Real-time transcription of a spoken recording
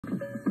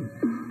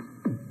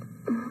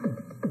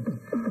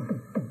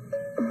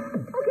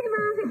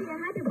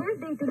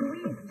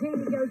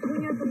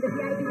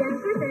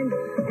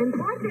and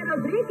Porte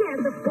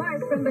Rodriguez, of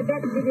course, from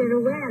Babette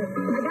Villaruel.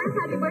 Advance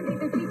happy birthday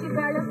to Chichi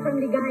Carlos from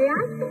Ligaya,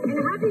 and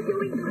happy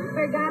viewing to Ruth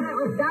Vergara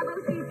of Davao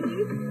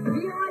City.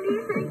 Violi,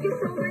 thank you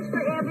so much for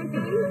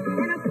everything.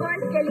 And of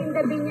course, kay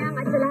Linda Binyang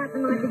at sa lahat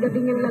ng mga tiga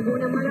Binyang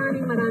Laguna,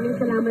 maraming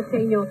salamat sa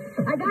inyo.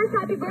 Advance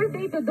happy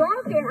birthday to Dol,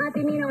 kay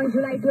Ate Nina on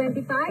July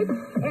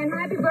 25, and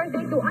happy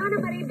birthday to Ana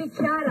Marie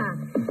Bichara.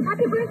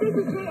 Happy birthday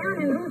to J.Ann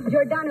and Ruth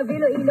Jordan of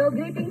Iloilo.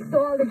 Greetings to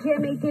all the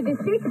GMA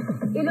TV6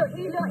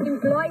 Iloilo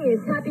employees.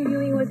 Happy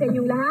viewing mo sa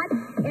inyong lahat.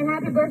 And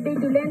happy birthday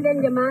to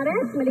Lenden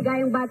Yamares.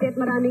 Maligayang bati at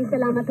maraming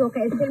salamat po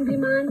kay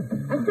Assemblyman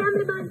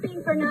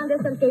Ping Fernandez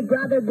at kay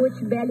Brother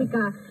Butch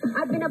Belica.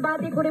 At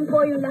binabati ko rin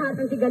po yung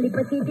lahat ng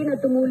Tigalipa City na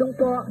tumulong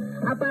po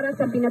para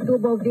sa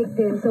Pinatubo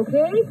victims.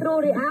 Okay? Through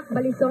React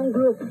Balisong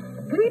Group.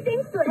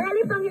 Greetings to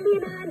Ellie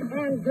Pangilinan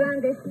and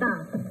Grande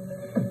staff.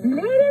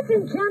 Ladies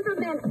and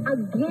gentlemen,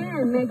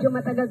 again, medyo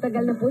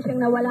matagal-tagal na po siyang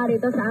nawala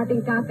rito sa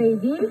ating Cafe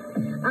D.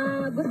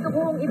 Gusto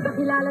kong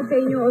ipakilala sa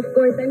inyo, of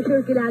course, I'm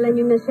sure kilala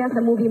niyo na siya sa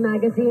movie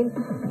magazine.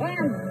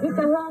 And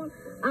isa hong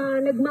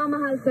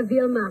nagmamahal sa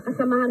Vilma.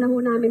 Kasamahan na ho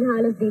namin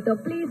halos dito.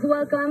 Please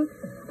welcome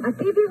a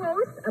TV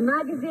host, a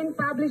magazine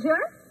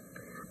publisher,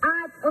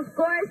 at of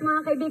course,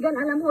 mga kaibigan,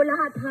 alam ho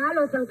lahat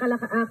halos ang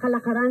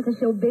kalakaran sa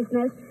show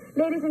business.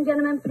 Ladies and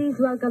gentlemen, please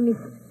welcome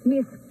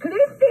Miss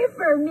Cristy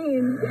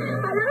Fermin.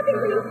 Hello,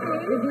 Cristy.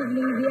 Good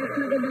evening, Viet.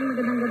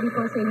 Magandang gabi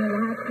po sa inyo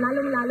lahat.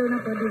 Lalong-lalo na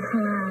po dito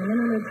sa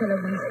nanonood sa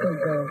loob ng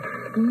studio.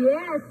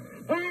 Yes.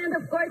 And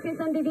of course,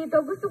 since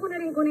nandito, gusto ko na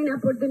rin kunin ang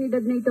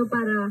oportunidad na ito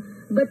para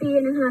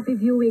batiin ang happy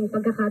viewing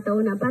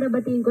pagkakataon na. Para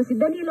batiin ko si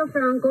Danilo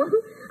Franco.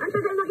 Ang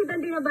tagal na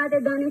kitang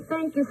dinabate, Donnie.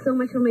 Thank you so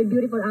much for my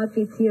beautiful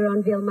outfits here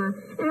on Vilma.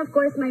 And of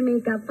course, my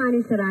makeup, Fanny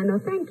Serrano.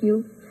 Thank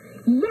you.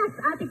 Yes,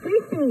 Ate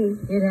Cristy.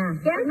 Yun na.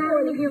 Careful.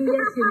 Narinig yung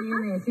yes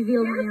yun eh. Si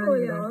Vilma Careful,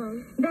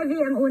 yun. Devi,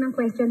 ang unang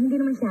question, hindi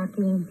naman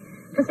shocking.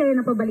 Kasi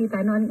napabalita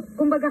noon.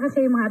 Kumbaga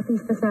kasi yung mga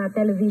artista sa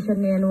television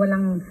ngayon,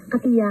 walang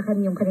katiyakan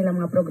yung kanilang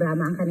mga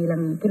programa, ang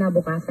kanilang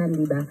kinabukasan,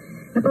 di ba?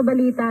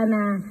 Napabalita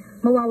na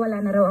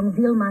mawawala na raw ang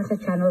Vilma sa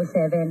Channel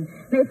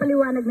 7.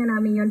 Naipaliwanag na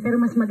namin yon, pero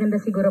mas maganda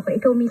siguro pa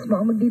ikaw mismo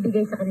ang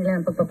magbibigay sa kanila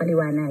ng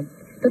pagpapaliwanag.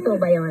 Totoo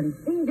ba yon?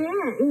 Hindi.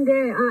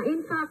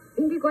 In fact,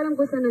 hindi ko alam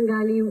kung saan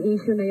nanggaling yung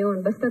issue na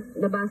yon. Basta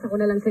nabasa ko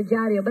na lang sa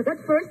dyaryo. But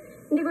at first,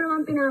 hindi ko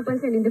naman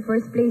pinapansin. In the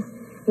first place,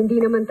 hindi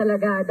naman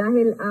talaga.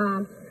 Dahil,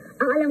 ang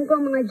alam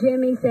ko, mga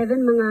GMA7,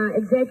 mga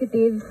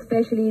executives,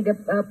 especially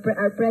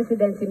our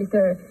president, si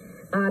Mr.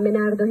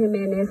 Menardo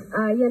Jimenez,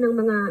 yan ang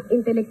mga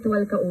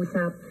intellectual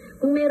kausap.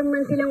 Kung meron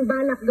man silang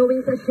balak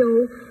gawin sa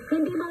show,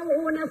 hindi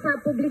mauuna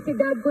sa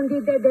publisidad, kundi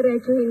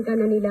dediretsuhin ka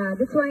na nila.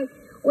 That's why,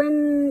 when,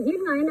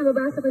 yun nga,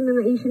 nababasa ko yung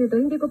mga issue nito,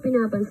 hindi ko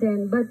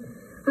pinapansin. But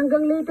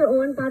hanggang later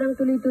on, parang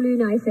tuloy-tuloy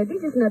na, I said,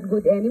 this is not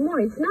good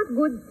anymore. It's not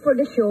good for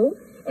the show,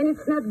 and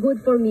it's not good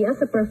for me as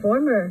a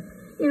performer.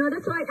 You know,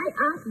 that's why I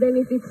asked them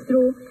if it's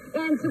true.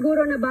 And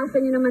siguro nabasa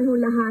niyo naman ho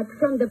lahat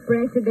from the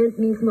president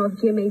mismo of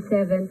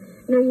GMA7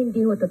 na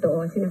hindi ho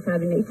totoo.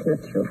 Sinasabi na it's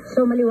not true.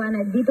 So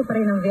maliwanag, dito pa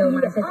rin ang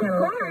Vilma sa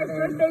Channel 7. Of course,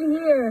 we're still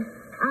here.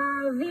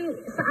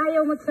 Sa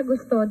ayaw mo at sa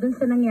gusto, dun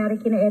sa nangyari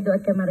kina Edo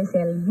at kay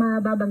Maricel,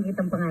 mababanggit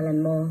ang pangalan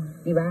mo,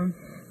 di ba?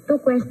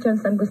 2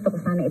 questions ang gusto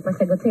ko sana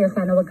ipasagot sa'yo.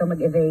 Sana wag ka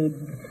mag-evade.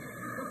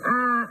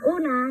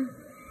 Una,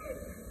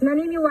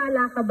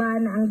 naniniwala ka ba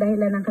na ang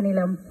dahilan ng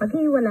kanilang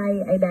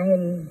paghiwalay ay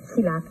dahil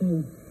si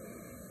Lucky?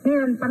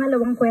 Ngayon,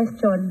 pangalawang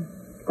question,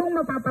 kung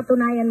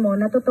mapapatunayan mo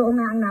na totoo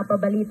nga ang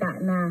napabalita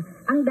na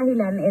ang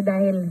dahilan ay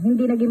dahil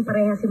hindi naging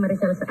pareha si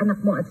Maricel sa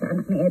anak mo at sa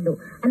anak ni Edo,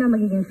 ano ang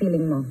magiging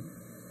feeling mo?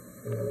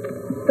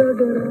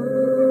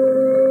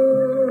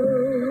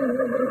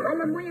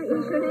 Alam mo, yung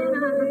issue na yan,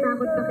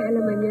 nakakatakot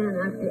pakialaman yan.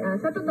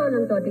 Sa totoo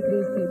lang to, Ate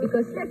Cristy,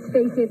 because let's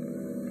face it,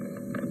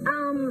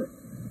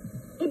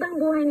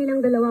 ibang buhay nilang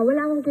dalawa,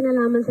 wala akong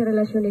kinalaman sa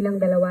relasyon nilang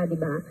dalawa, di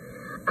ba?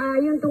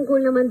 Yung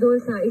tungkol naman doon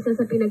sa isa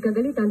sa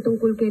pinagkagalitan,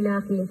 tungkol kay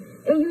Lucky,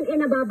 yun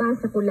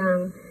nababasa ko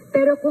lang.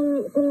 Pero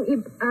kung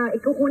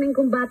ikukunin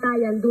kong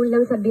batayan, doon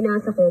lang sa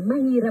binasa ko,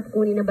 mahirap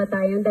kunin na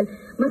batayan dahil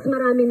mas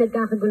marami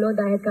nagkakagulo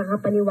dahil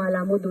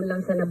kakapaniwala mo doon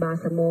lang sa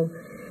nabasa mo.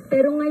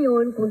 Pero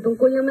ngayon, kung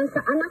tungkol naman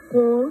sa anak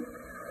ko,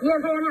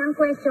 yan, kaya nga ang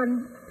question,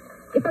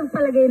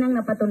 ipagpalagay ng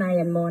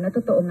napatunayan mo na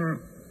totoo nga.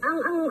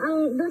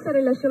 Ang doon sa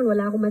relasyon,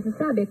 wala akong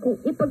masasabi. Kung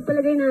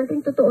ipagpalagay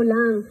natin, totoo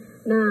lang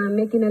na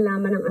may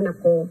kinalaman ng anak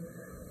ko,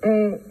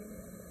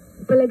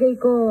 palagay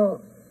ko,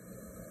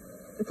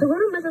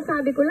 siguro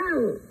masasabi ko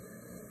lang,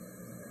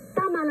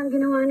 tama lang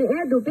ginawa ni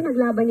Edo,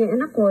 pinaglaban niya yung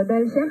anak ko,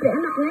 dahil siyempre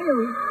anak niya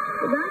yun.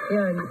 Diba?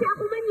 Yun. Kasi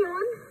ako man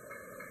yun,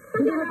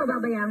 hindi mo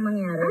pababayaang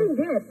mangyari?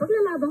 Hindi.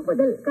 Paglalaban ko,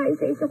 dahil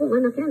kaisa-isa kong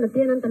anak yan, at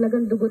yan ang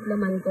talagang dugot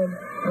laman ko.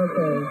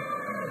 Okay.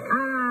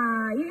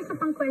 Yung isa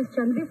pang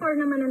question, before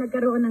naman na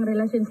nagkaroon ng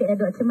relasyon si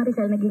Edo at si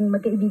Maricel, naging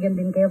magkaibigan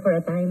din kayo for a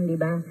time, di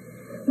ba?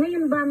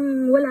 Ngayon bang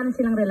wala na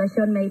silang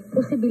relasyon, may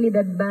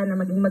posibilidad ba na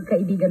maging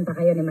magkaibigan pa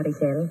kayo ni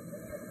Maricel?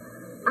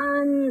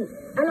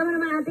 Alam mo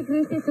naman, Ate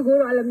Cristy,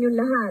 siguro alam niyo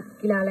lahat.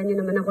 Kilala niyo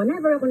naman ako.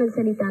 Never ako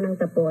nagsalita ng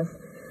tapos.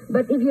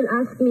 But if you'll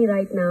ask me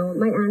right now,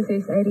 my answer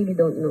is I really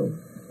don't know.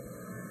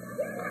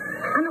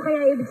 Ano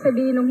kaya ibig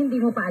sabihin nung hindi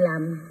mo pa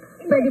alam?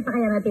 Pwede pa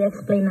kaya natin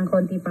explain ng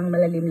konti pang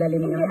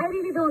malalim-lalim Hindi, yun? I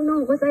really don't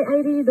know because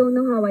I really don't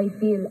know how I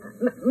feel.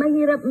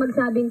 Mahirap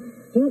magsabing,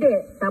 hindi.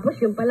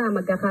 Tapos yung pala,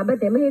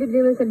 magkakabate. Mahirap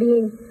din naman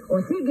sabihin, o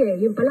sige,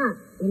 yung pala,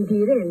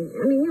 hindi rin.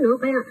 I mean,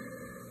 kaya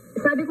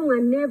sabi ko nga,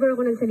 never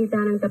ako nagsalita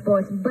ng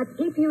tapos. But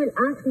if you will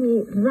ask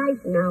me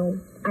right now,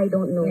 I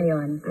don't know.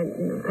 Ngayon.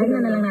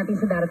 Tignan na lang natin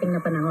sa darating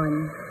na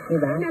panahon.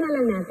 Diba? Tignan na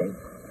lang natin.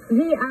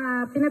 Vi,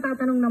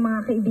 pinatatanong ng mga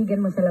kaibigan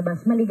mo sa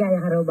labas,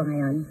 maligaya ka raw ba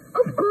ngayon?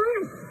 Of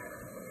course!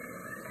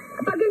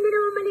 Pag hindi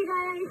naman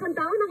maligaya ang isang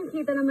tao,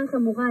 nakikita naman sa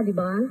mukha, di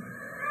ba?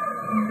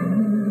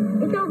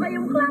 Ikaw ba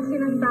yung klase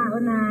ng tao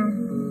na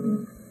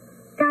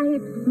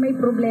kahit may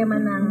problema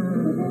ng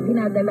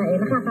dinadala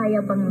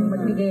nakakaya pang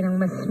magbigay ng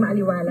mas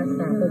maaliwalas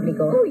sa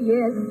publiko? Oh,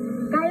 yes.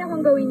 Kaya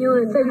kong gawin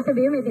yun. So, ibig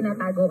sabihin may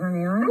tinatago ka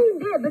ngayon? Ay,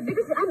 hindi. But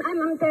because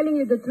I'm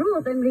telling you the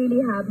truth, I'm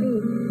really happy.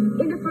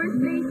 In the first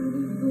place,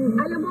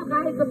 alam mo,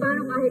 kahit pa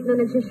paano, kahit na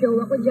nagsishow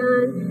ako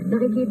dyan,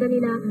 nakikita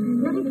nila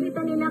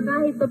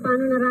kahit pa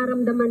paano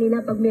nararamdaman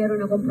nila pag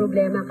meron akong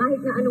problema,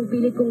 kahit na anong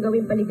pilit kong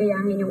gawin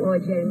paligayahin yung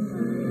audience.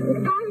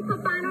 Kahit pa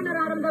paano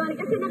nararamdaman,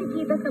 kasi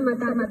nakikita sa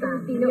mata.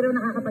 Pero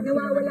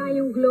Nawawala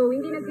yung glow.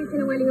 Hindi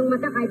nagsisinungaling ang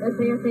mata, kahit ang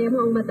saya-saya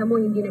mo, ang mata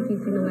mo hindi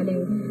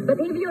nagsisinungaling.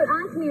 But if you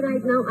ask me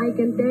right now, I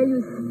can tell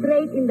you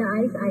straight in the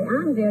eyes, I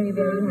am very,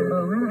 very happy.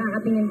 Oo nga,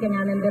 nakakatingin ka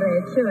nga ng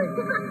diretsyo eh.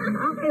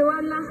 Okay,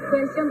 one last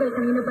question dahil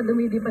kanina pa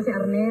dumibi pa si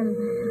Arnel.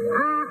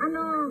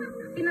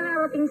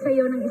 Pinararating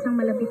sa'yo ng isang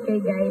malapit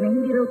kay Guy na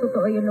hindi raw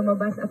totoo yung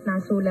lumabas at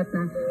nasulat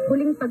na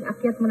huling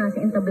pag-akyat mo na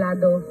sa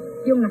entablado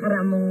yung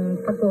nakaramong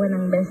pagkuha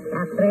ng Best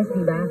Actress,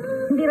 di ba?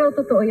 Hindi raw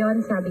totoo yon,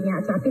 sabi niya,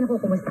 at saka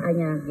pinakukumusta ka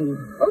niya, Vi.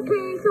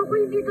 Okay, so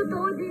kung hindi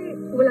totoo,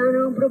 wala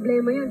namang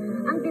problema yun.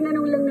 Ang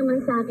tinanong lang naman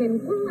sa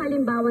akin, kung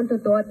halimbawa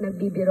totoo at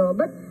nagbibiro,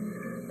 but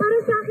para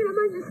sa akin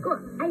naman, Diyos ko,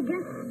 I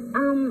guess,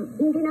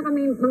 hindi na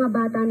kami mga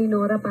bata ni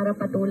Nora para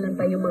patulan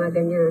pa yung mga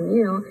ganyan,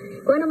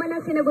 Kung ano man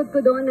ang sinagot ko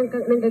doon,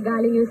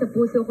 nanggagaling yun sa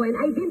puso ko, and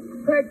I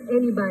didn't hurt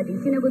anybody.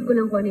 Sinagot ko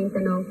ng kung ano yung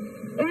tanong.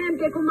 And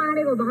kay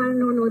kumare ko, baka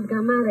nanonood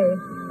ka, Mare,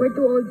 we're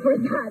too old for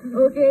that,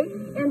 okay?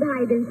 And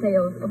hi din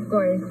sa'yo, of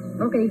course.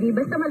 Okay, Vi,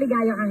 basta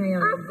maligaya ka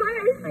ngayon. Of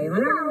course! Ay,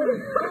 wala naman.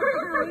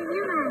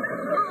 Yun na.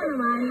 Oo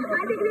naman.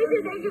 Ate Cristy,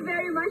 thank you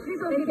very much. This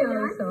will Thank be you the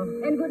last. also.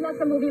 And good luck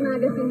sa movie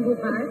magazine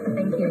bukas.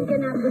 Thank you. And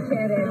cannot be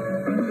shared.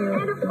 Thank you.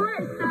 And of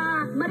course,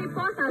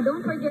 Mariposa,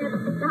 don't forget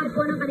lahat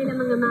po ng kanilang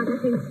mga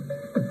magazines.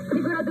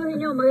 Siguraduhin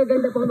nyo,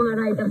 magaganda po mga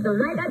write-ups doon.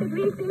 Right, Ate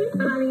Cristy?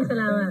 Maraming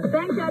salamat.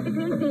 Thanks, Ate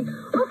Cristy.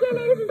 Okay,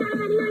 ladies and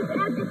gentlemen, here's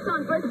Ed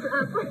Dixon for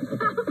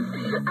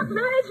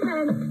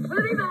acknowledgement.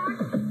 We'll be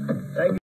back.